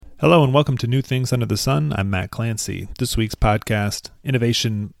Hello and welcome to New Things Under the Sun. I'm Matt Clancy. This week's podcast,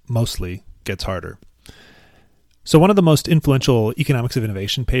 Innovation Mostly Gets Harder. So one of the most influential economics of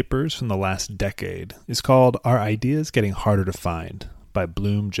innovation papers from the last decade is called Are Ideas Getting Harder to Find? By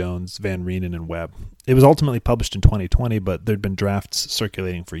Bloom, Jones, Van Reenen, and Webb. It was ultimately published in 2020, but there'd been drafts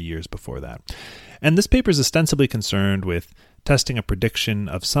circulating for years before that. And this paper is ostensibly concerned with testing a prediction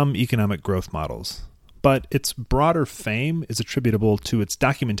of some economic growth models. But its broader fame is attributable to its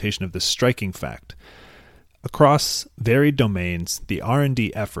documentation of this striking fact. Across varied domains, the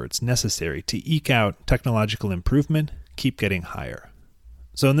R&D efforts necessary to eke out technological improvement keep getting higher.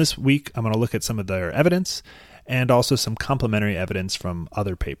 So in this week, I'm going to look at some of their evidence and also some complementary evidence from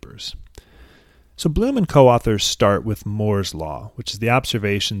other papers. So Bloom and co-authors start with Moore's law, which is the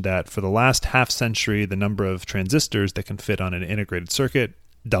observation that for the last half century, the number of transistors that can fit on an integrated circuit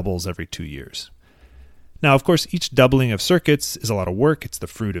doubles every 2 years. Now, of course, each doubling of circuits is a lot of work. It's the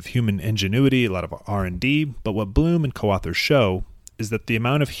fruit of human ingenuity, a lot of R&D. But what Bloom and co-authors show is that the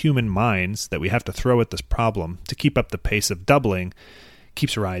amount of human minds that we have to throw at this problem to keep up the pace of doubling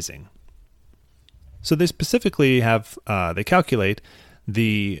keeps rising. So they specifically they calculate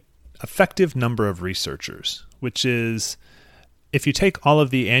the effective number of researchers, which is if you take all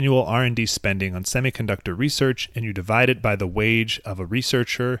of the annual R&D spending on semiconductor research and you divide it by the wage of a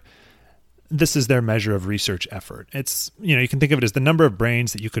researcher, this is their measure of research effort. It's, you can think of it as the number of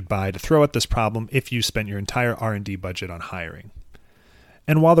brains that you could buy to throw at this problem if you spent your entire R&D budget on hiring.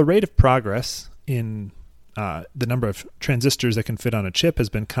 And while the rate of progress in the number of transistors that can fit on a chip has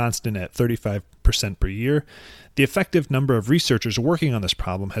been constant at 35% per year, the effective number of researchers working on this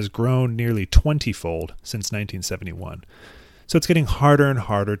problem has grown nearly 20-fold since 1971. So it's getting harder and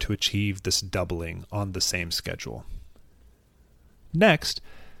harder to achieve this doubling on the same schedule. Next,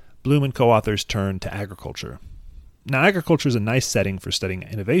 Bloom and co-authors turn to agriculture. Now, agriculture is a nice setting for studying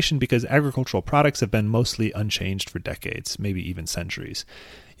innovation because agricultural products have been mostly unchanged for decades, maybe even centuries.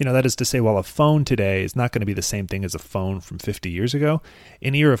 That is to say, while a phone today is not going to be the same thing as a phone from 50 years ago,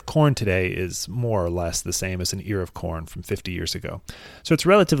 an ear of corn today is more or less the same as an ear of corn from 50 years ago. So it's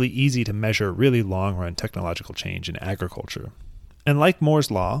relatively easy to measure really long-run technological change in agriculture. And like Moore's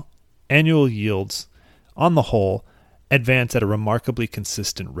law, annual yields, on the whole, advance at a remarkably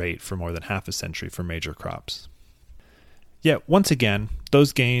consistent rate for more than half a century for major crops. Yet, once again,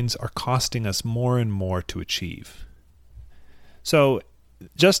 those gains are costing us more and more to achieve. So,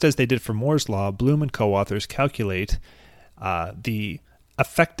 just as they did for Moore's law, Bloom and co-authors calculate the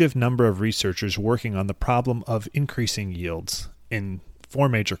effective number of researchers working on the problem of increasing yields in 4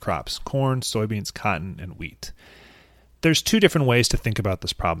 major crops: corn, soybeans, cotton, and wheat. There's 2 different ways to think about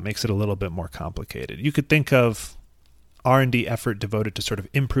this problem. It makes it a little bit more complicated. You could think of R&D effort devoted to sort of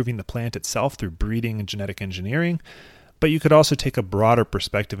improving the plant itself through breeding and genetic engineering, but you could also take a broader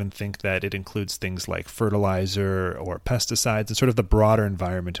perspective and think that it includes things like fertilizer or pesticides and sort of the broader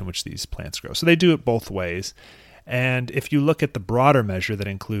environment in which these plants grow. So they do it both ways. And if you look at the broader measure that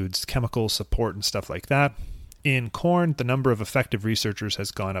includes chemical support and stuff like that, in corn, the number of effective researchers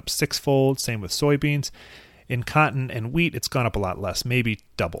has gone up 6-fold, same with soybeans. In cotton and wheat, it's gone up a lot less, maybe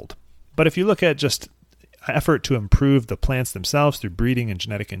doubled. But if you look at just effort to improve the plants themselves through breeding and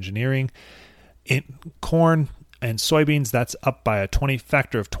genetic engineering, in corn and soybeans, that's up by a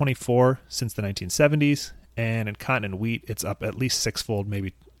factor of 24 since the 1970s, and in cotton and wheat, it's up at least 6-fold,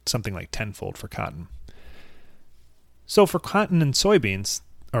 maybe something like 10-fold for cotton. So for cotton and soybeans,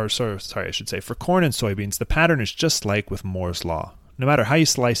 for corn and soybeans, the pattern is just like with Moore's law. No matter how you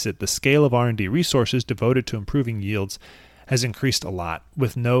slice it, the scale of R&D resources devoted to improving yields has increased a lot,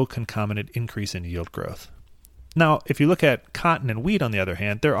 with no concomitant increase in yield growth. Now, if you look at cotton and wheat, on the other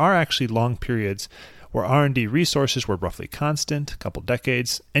hand, there are actually long periods where R&D resources were roughly constant, a couple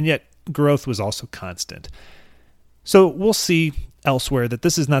decades, and yet growth was also constant. So we'll see elsewhere that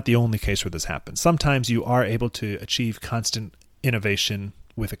this is not the only case where this happens. Sometimes you are able to achieve constant innovation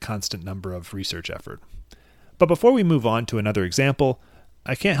with a constant number of research effort. But before we move on to another example,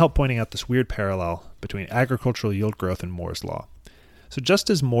 I can't help pointing out this weird parallel between agricultural yield growth and Moore's law. So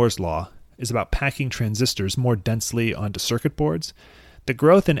just as Moore's law is about packing transistors more densely onto circuit boards, the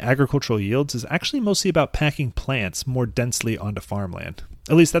growth in agricultural yields is actually mostly about packing plants more densely onto farmland.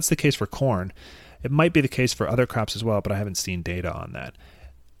 At least that's the case for corn. It might be the case for other crops as well, but I haven't seen data on that.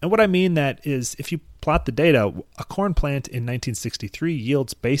 And what I mean that is, if you plot the data, a corn plant in 1963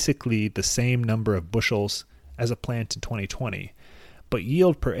 yields basically the same number of bushels as a plant in 2020. But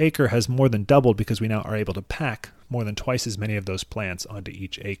yield per acre has more than doubled because we now are able to pack more than twice as many of those plants onto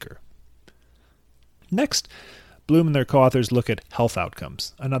each acre. Next, Bloom and their co-authors look at health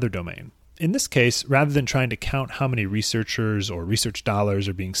outcomes, another domain. in this case, rather than trying to count how many researchers or research dollars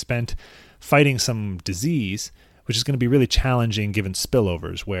are being spent fighting some disease, which is going to be really challenging given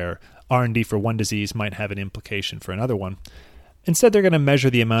spillovers where R&D for one disease might have an implication for another one, instead they're going to measure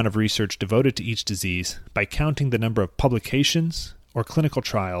the amount of research devoted to each disease by counting the number of publications or clinical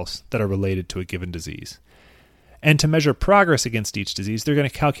trials that are related to a given disease. And to measure progress against each disease, they're going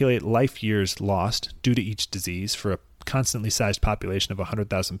to calculate life years lost due to each disease for a constantly sized population of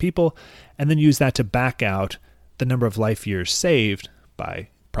 100,000 people, and then use that to back out the number of life years saved by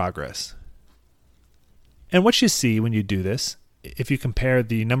progress. And what you see when you do this, if you compare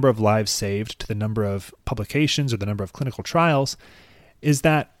the number of lives saved to the number of publications or the number of clinical trials, is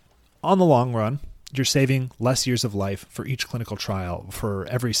that on the long run, you're saving less years of life for each clinical trial for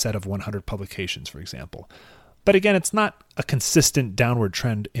every set of 100 publications, for example. But again, it's not a consistent downward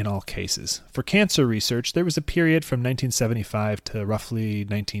trend in all cases. For cancer research, there was a period from 1975 to roughly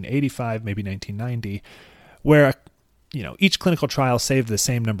 1985, maybe 1990, where each clinical trial saved the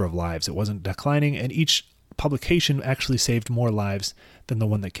same number of lives. It wasn't declining, and each publication actually saved more lives than the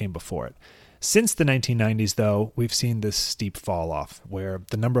one that came before it. Since the 1990s, though, we've seen this steep fall off, where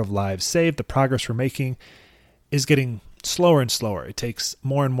the number of lives saved, the progress we're making, is getting slower and slower. It takes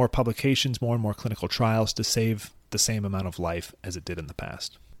more and more publications, more and more clinical trials to save the same amount of life as it did in the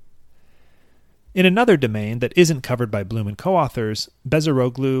past. In another domain that isn't covered by Bloom and co-authors,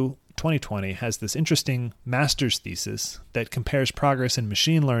 Bezaroglu 2020 has this interesting master's thesis that compares progress in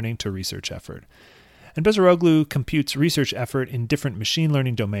machine learning to research effort. And Bezaroglu computes research effort in different machine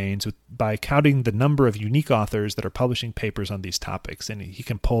learning domains by counting the number of unique authors that are publishing papers on these topics, and he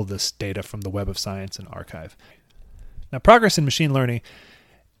can pull this data from the Web of Science and arXiv. Now, progress in machine learning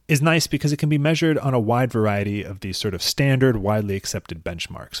is nice because it can be measured on a wide variety of these sort of standard, widely accepted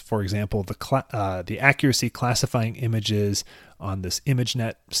benchmarks. For example, the accuracy classifying images on this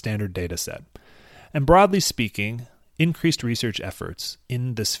ImageNet standard data set. And broadly speaking, increased research efforts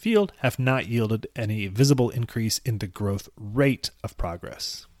in this field have not yielded any visible increase in the growth rate of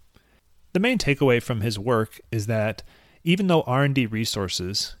progress. The main takeaway from his work is that even though R&D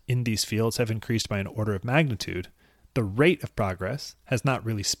resources in these fields have increased by an order of magnitude, the rate of progress has not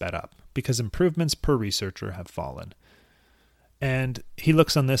really sped up because improvements per researcher have fallen. And he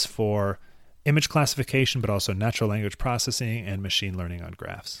looks on this for image classification, but also natural language processing and machine learning on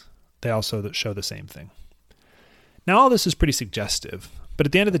graphs. They also show the same thing. Now, all this is pretty suggestive, but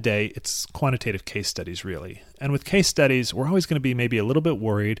at the end of the day, it's quantitative case studies, really. And with case studies, we're always going to be maybe a little bit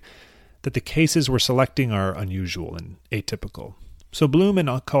worried that the cases we're selecting are unusual and atypical. So Bloom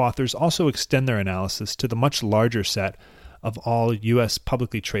and co-authors also extend their analysis to the much larger set of all U.S.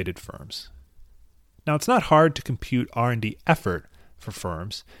 publicly traded firms. Now, it's not hard to compute R&D effort for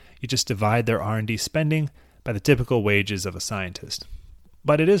firms. You just divide their R&D spending by the typical wages of a scientist.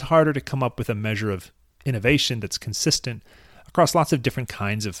 But it is harder to come up with a measure of innovation that's consistent across lots of different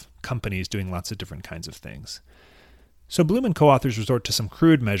kinds of companies doing lots of different kinds of things. So Bloom and co-authors resort to some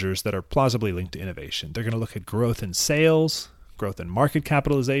crude measures that are plausibly linked to innovation. They're going to look at growth in sales, growth in market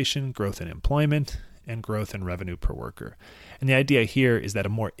capitalization, growth in employment, and growth in revenue per worker. And the idea here is that a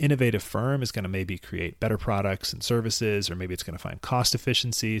more innovative firm is going to maybe create better products and services, or maybe it's going to find cost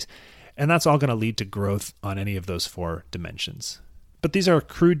efficiencies, and that's all going to lead to growth on any of those four dimensions. But these are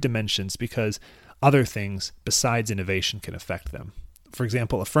crude dimensions because other things besides innovation can affect them. For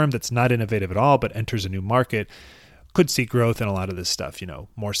example, a firm that's not innovative at all but enters a new market could see growth in a lot of this stuff,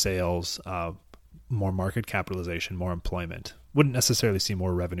 more sales, more market capitalization, more employment. Wouldn't necessarily see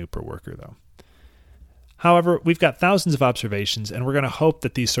more revenue per worker, though. However, we've got thousands of observations, and we're going to hope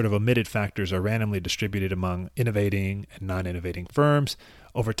that these sort of omitted factors are randomly distributed among innovating and non-innovating firms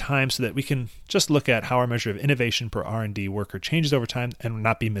over time so that we can just look at how our measure of innovation per R&D worker changes over time and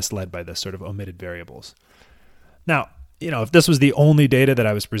not be misled by this sort of omitted variables. Now, if this was the only data that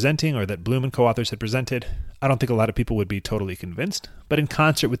I was presenting or that Bloom and co-authors had presented, I don't think a lot of people would be totally convinced. But in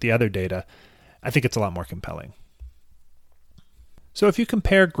concert with the other data, I think it's a lot more compelling. So if you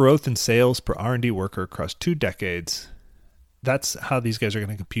compare growth in sales per R&D worker across 2 decades, that's how these guys are going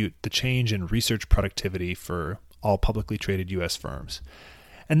to compute the change in research productivity for all publicly traded U.S. firms.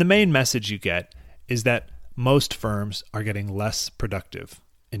 And the main message you get is that most firms are getting less productive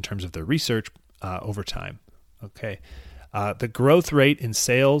in terms of their research over time. Okay, the growth rate in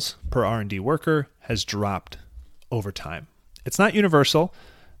sales per R&D worker has dropped over time. It's not universal.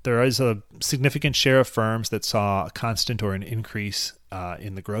 There is a significant share of firms that saw a constant or an increase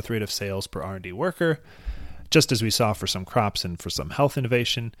in the growth rate of sales per R&D worker, just as we saw for some crops and for some health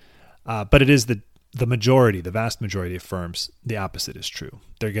innovation. But it is the vast majority of firms, the opposite is true.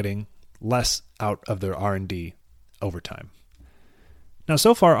 They're getting less out of their R&D over time. Now,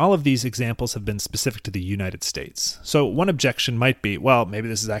 so far, all of these examples have been specific to the United States. So one objection might be, well, maybe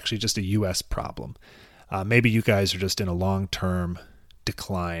this is actually just a U.S. problem. Maybe you guys are just in a long-term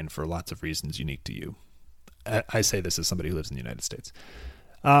decline for lots of reasons unique to you. I say this as somebody who lives in the United States.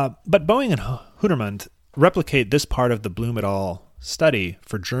 But Boeing and Hundermund replicate this part of the Bloom et al. Study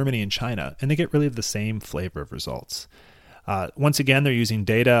for Germany and China, and they get really the same flavor of results. Once again, they're using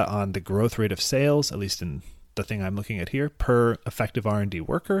data on the growth rate of sales, at least in the thing I'm looking at here, per effective R&D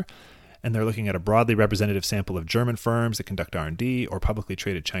worker, and they're looking at a broadly representative sample of German firms that conduct R&D or publicly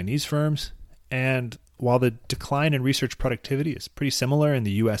traded Chinese firms. And while the decline in research productivity is pretty similar in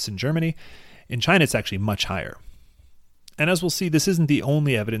the US and Germany, in China it's actually much higher. And as we'll see, this isn't the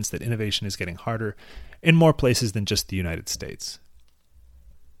only evidence that innovation is getting harder in more places than just the United States.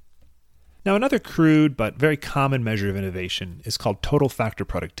 Now, another crude but very common measure of innovation is called total factor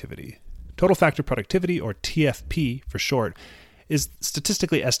productivity. Total factor productivity, or TFP for short, is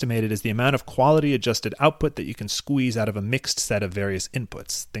statistically estimated as the amount of quality-adjusted output that you can squeeze out of a mixed set of various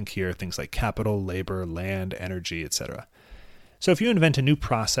inputs. Think here things like capital, labor, land, energy, etc. So if you invent a new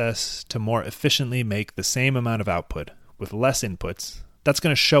process to more efficiently make the same amount of output with less inputs, that's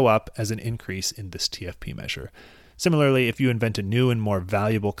going to show up as an increase in this TFP measure. Similarly, if you invent a new and more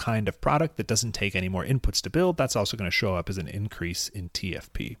valuable kind of product that doesn't take any more inputs to build, that's also going to show up as an increase in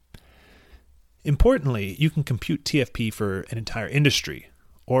TFP. Importantly, you can compute TFP for an entire industry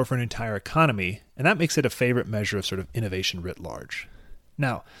or for an entire economy, and that makes it a favorite measure of sort of innovation writ large.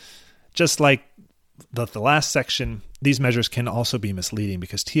 Now, just like the last section, these measures can also be misleading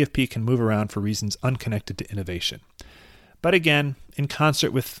because TFP can move around for reasons unconnected to innovation. But again, in concert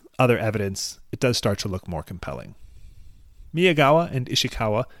with other evidence, it does start to look more compelling. Miyagawa and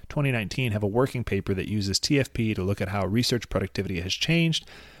Ishikawa, 2019, have a working paper that uses TFP to look at how research productivity has changed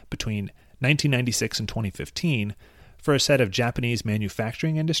between 1996 and 2015 for a set of Japanese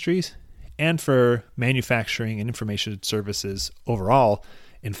manufacturing industries and for manufacturing and information services overall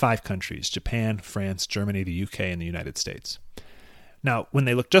in 5 countries: Japan, France, Germany, the UK, and the United States. Now, when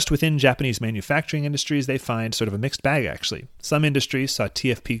they look just within Japanese manufacturing industries, they find sort of a mixed bag, actually. Some industries saw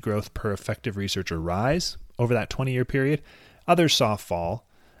TFP growth per effective researcher rise over that 20-year period. Others saw a fall.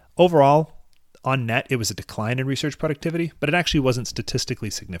 Overall, on net, it was a decline in research productivity, but it actually wasn't statistically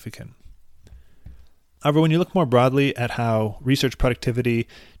significant. However, when you look more broadly at how research productivity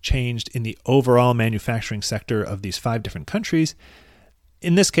changed in the overall manufacturing sector of these 5 different countries,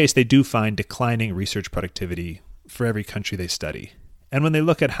 in this case, they do find declining research productivity for every country they study. And when they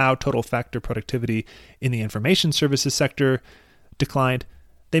look at how total factor productivity in the information services sector declined,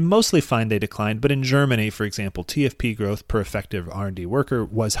 they mostly find they declined, but in Germany, for example, TFP growth per effective R&D worker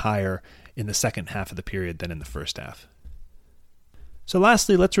was higher in the second half of the period than in the first half. So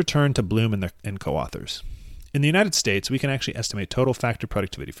lastly, let's return to Bloom and co-authors. In the United States, we can actually estimate total factor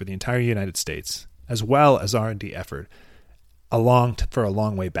productivity for the entire United States, as well as R&D effort, for a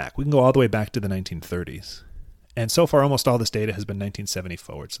long way back. We can go all the way back to the 1930s. And so far, almost all this data has been 1970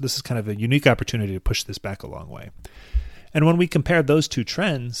 forward. So this is kind of a unique opportunity to push this back a long way. And when we compare those two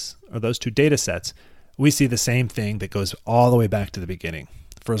trends, or those two data sets, we see the same thing that goes all the way back to the beginning.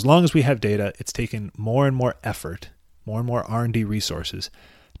 For as long as we have data, it's taken more and more effort, more and more R&D resources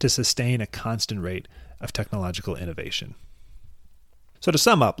to sustain a constant rate of technological innovation. So to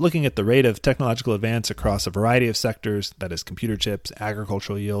sum up, looking at the rate of technological advance across a variety of sectors, that is computer chips,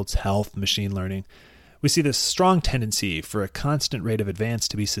 agricultural yields, health, machine learning, we see this strong tendency for a constant rate of advance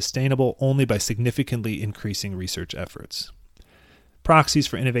to be sustainable only by significantly increasing research efforts. Proxies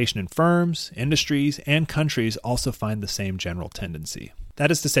for innovation in firms, industries, and countries also find the same general tendency. That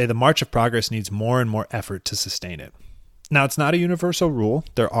is to say, the march of progress needs more and more effort to sustain it. Now, it's not a universal rule.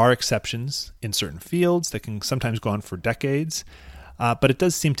 There are exceptions in certain fields that can sometimes go on for decades, but it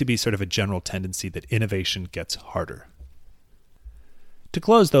does seem to be sort of a general tendency that innovation gets harder. To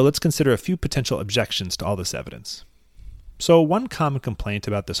close, though, let's consider a few potential objections to all this evidence. So one common complaint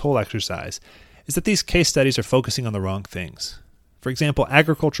about this whole exercise is that these case studies are focusing on the wrong things. For example,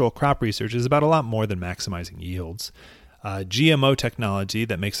 agricultural crop research is about a lot more than maximizing yields. GMO technology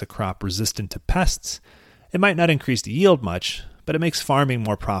that makes a crop resistant to pests, it might not increase the yield much, but it makes farming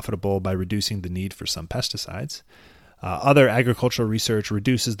more profitable by reducing the need for some pesticides. Other agricultural research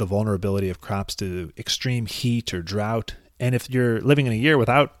reduces the vulnerability of crops to extreme heat or drought. And if you're living in a year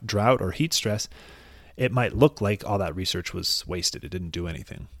without drought or heat stress, it might look like all that research was wasted. It didn't do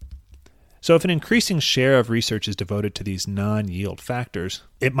anything. So if an increasing share of research is devoted to these non-yield factors,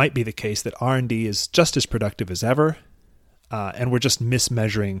 it might be the case that R&D is just as productive as ever, and we're just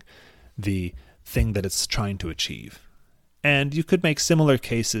mismeasuring the thing that it's trying to achieve. And you could make similar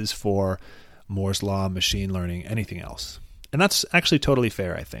cases for Moore's law, machine learning, anything else. And that's actually totally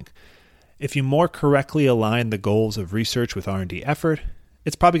fair, I think. If you more correctly align the goals of research with R&D effort,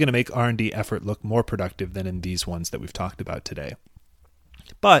 it's probably going to make R&D effort look more productive than in these ones that we've talked about today.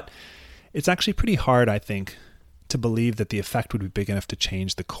 But it's actually pretty hard, I think, to believe that the effect would be big enough to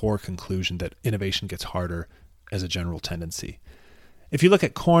change the core conclusion that innovation gets harder as a general tendency. If you look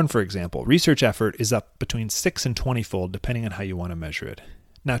at corn, for example, research effort is up between 6 and 20-fold, depending on how you want to measure it.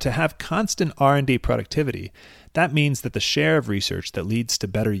 Now, to have constant R&D productivity, that means that the share of research that leads to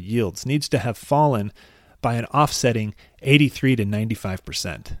better yields needs to have fallen by an offsetting 83 to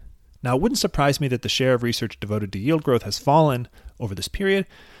 95%. Now, it wouldn't surprise me that the share of research devoted to yield growth has fallen over this period,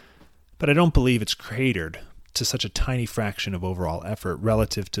 but I don't believe it's cratered to such a tiny fraction of overall effort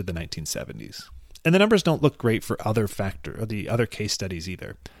relative to the 1970s. And the numbers don't look great for the other case studies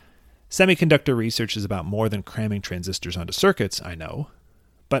either. Semiconductor research is about more than cramming transistors onto circuits, I know.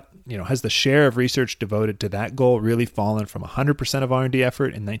 But, has the share of research devoted to that goal really fallen from 100% of R&D effort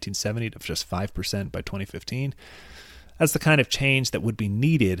in 1970 to just 5% by 2015? That's the kind of change that would be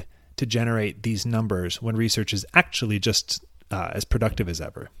needed to generate these numbers when research is actually just as productive as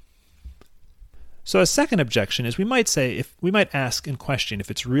ever. So a second objection is we might ask and question if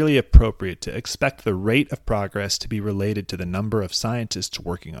it's really appropriate to expect the rate of progress to be related to the number of scientists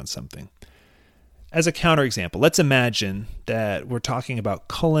working on something. As a counterexample, let's imagine that we're talking about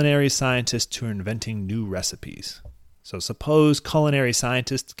culinary scientists who are inventing new recipes. So suppose culinary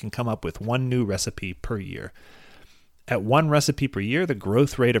scientists can come up with one new recipe per year. At one recipe per year, the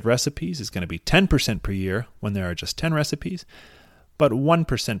growth rate of recipes is going to be 10% per year when there are just 10 recipes, but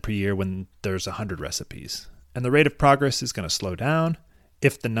 1% per year when there's 100 recipes. And the rate of progress is going to slow down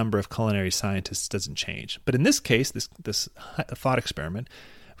if the number of culinary scientists doesn't change. But in this case, this thought experiment,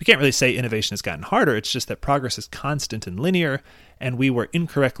 we can't really say innovation has gotten harder. It's just that progress is constant and linear, and we were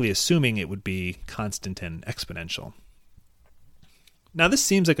incorrectly assuming it would be constant and exponential. Now, this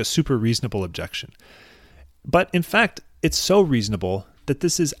seems like a super reasonable objection. But in fact, it's so reasonable that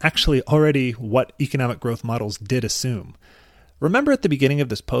this is actually already what economic growth models did assume. Remember at the beginning of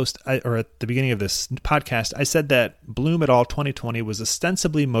this at the beginning of this podcast, I said that Bloom et al. 2020 was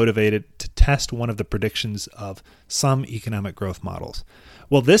ostensibly motivated to test one of the predictions of some economic growth models.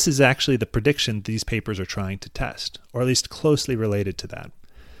 Well, this is actually the prediction these papers are trying to test, or at least closely related to that.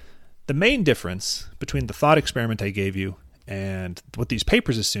 The main difference between the thought experiment I gave you and what these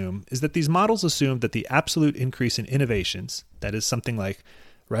papers assume is that these models assume that the absolute increase in innovations, that is something like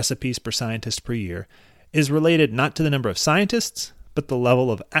recipes per scientist per year, is related not to the number of scientists, but the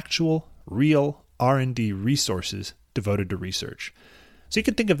level of actual, real R&D resources devoted to research. So you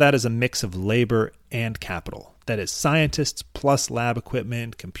can think of that as a mix of labor and capital. That is scientists plus lab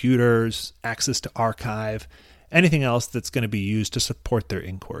equipment, computers, access to archive, anything else that's going to be used to support their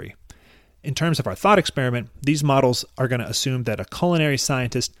inquiry. In terms of our thought experiment, these models are going to assume that a culinary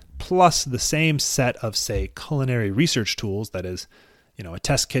scientist plus the same set of, say, culinary research tools, that is, a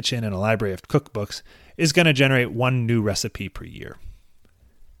test kitchen and a library of cookbooks, is going to generate one new recipe per year.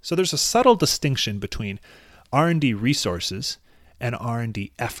 So there's a subtle distinction between R&D resources and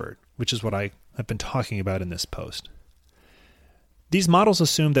R&D effort, which is what I have been talking about in this post. These models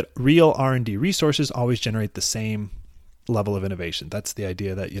assume that real R&D resources always generate the same level of innovation. That's the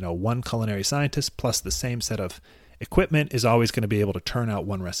idea that, one culinary scientist plus the same set of equipment is always going to be able to turn out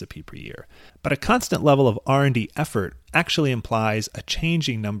one recipe per year. But a constant level of R&D effort actually implies a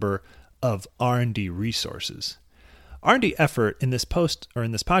changing number of R&D resources. R&D effort in this post or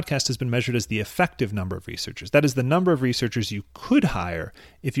in this podcast has been measured as the effective number of researchers. That is the number of researchers you could hire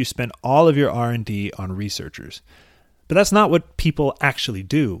if you spent all of your R&D on researchers. But that's not what people actually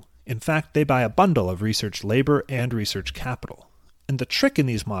do. In fact, they buy a bundle of research labor and research capital. And the trick in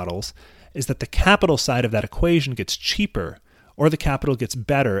these models is that the capital side of that equation gets cheaper, or the capital gets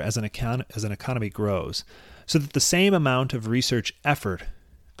better as an economy grows, so that the same amount of research effort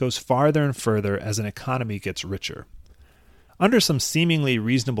goes farther and further as an economy gets richer. Under some seemingly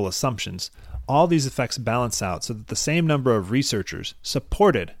reasonable assumptions, all these effects balance out so that the same number of researchers,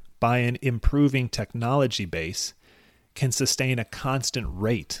 supported by an improving technology base, can sustain a constant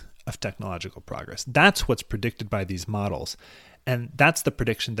rate of technological progress. That's what's predicted by these models. And that's the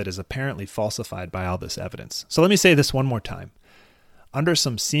prediction that is apparently falsified by all this evidence. So let me say this one more time. Under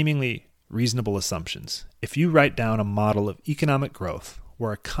some seemingly reasonable assumptions, if you write down a model of economic growth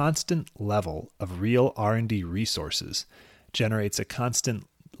where a constant level of real R&D resources generates a constant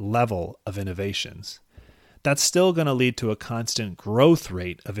level of innovations, that's still going to lead to a constant growth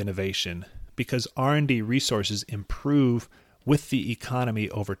rate of innovation because R&D resources improve with the economy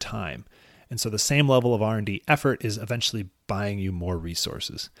over time. And so the same level of R&D effort is eventually buying you more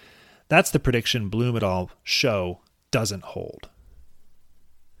resources. That's the prediction Bloom et al. Show doesn't hold.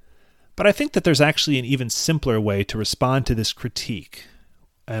 But I think that there's actually an even simpler way to respond to this critique.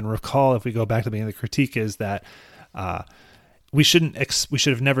 And recall, if we go back to the beginning, the critique is that we should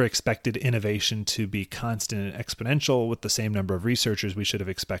have never expected innovation to be constant and exponential with the same number of researchers. We should have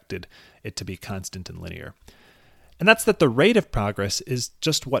expected it to be constant and linear. And that's that the rate of progress is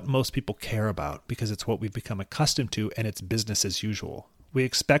just what most people care about because it's what we've become accustomed to and it's business as usual. We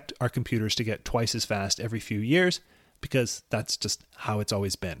expect our computers to get twice as fast every few years because that's just how it's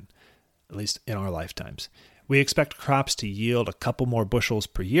always been, at least in our lifetimes. We expect crops to yield a couple more bushels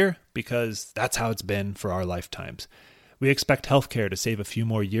per year because that's how it's been for our lifetimes. We expect healthcare to save a few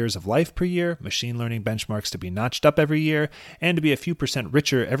more years of life per year, machine learning benchmarks to be notched up every year, and to be a few %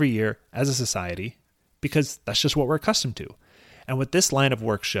 richer every year as a society because that's just what we're accustomed to. And what this line of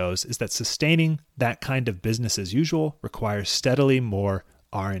work shows is that sustaining that kind of business as usual requires steadily more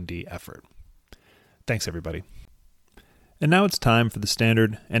R&D effort. Thanks, everybody. And now it's time for the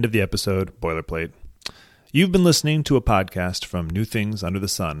standard end of the episode boilerplate. You've been listening to a podcast from New Things Under the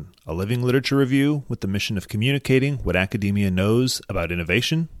Sun, a living literature review with the mission of communicating what academia knows about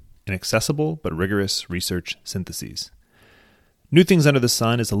innovation in accessible but rigorous research syntheses. New Things Under the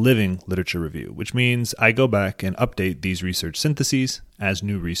Sun is a living literature review, which means I go back and update these research syntheses as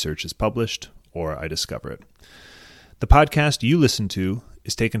new research is published or I discover it. The podcast you listen to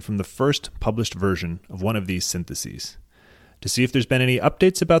is taken from the first published version of one of these syntheses. To see if there's been any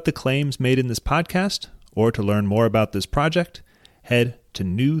updates about the claims made in this podcast, or to learn more about this project, head to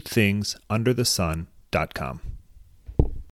newthingsunderthesun.com.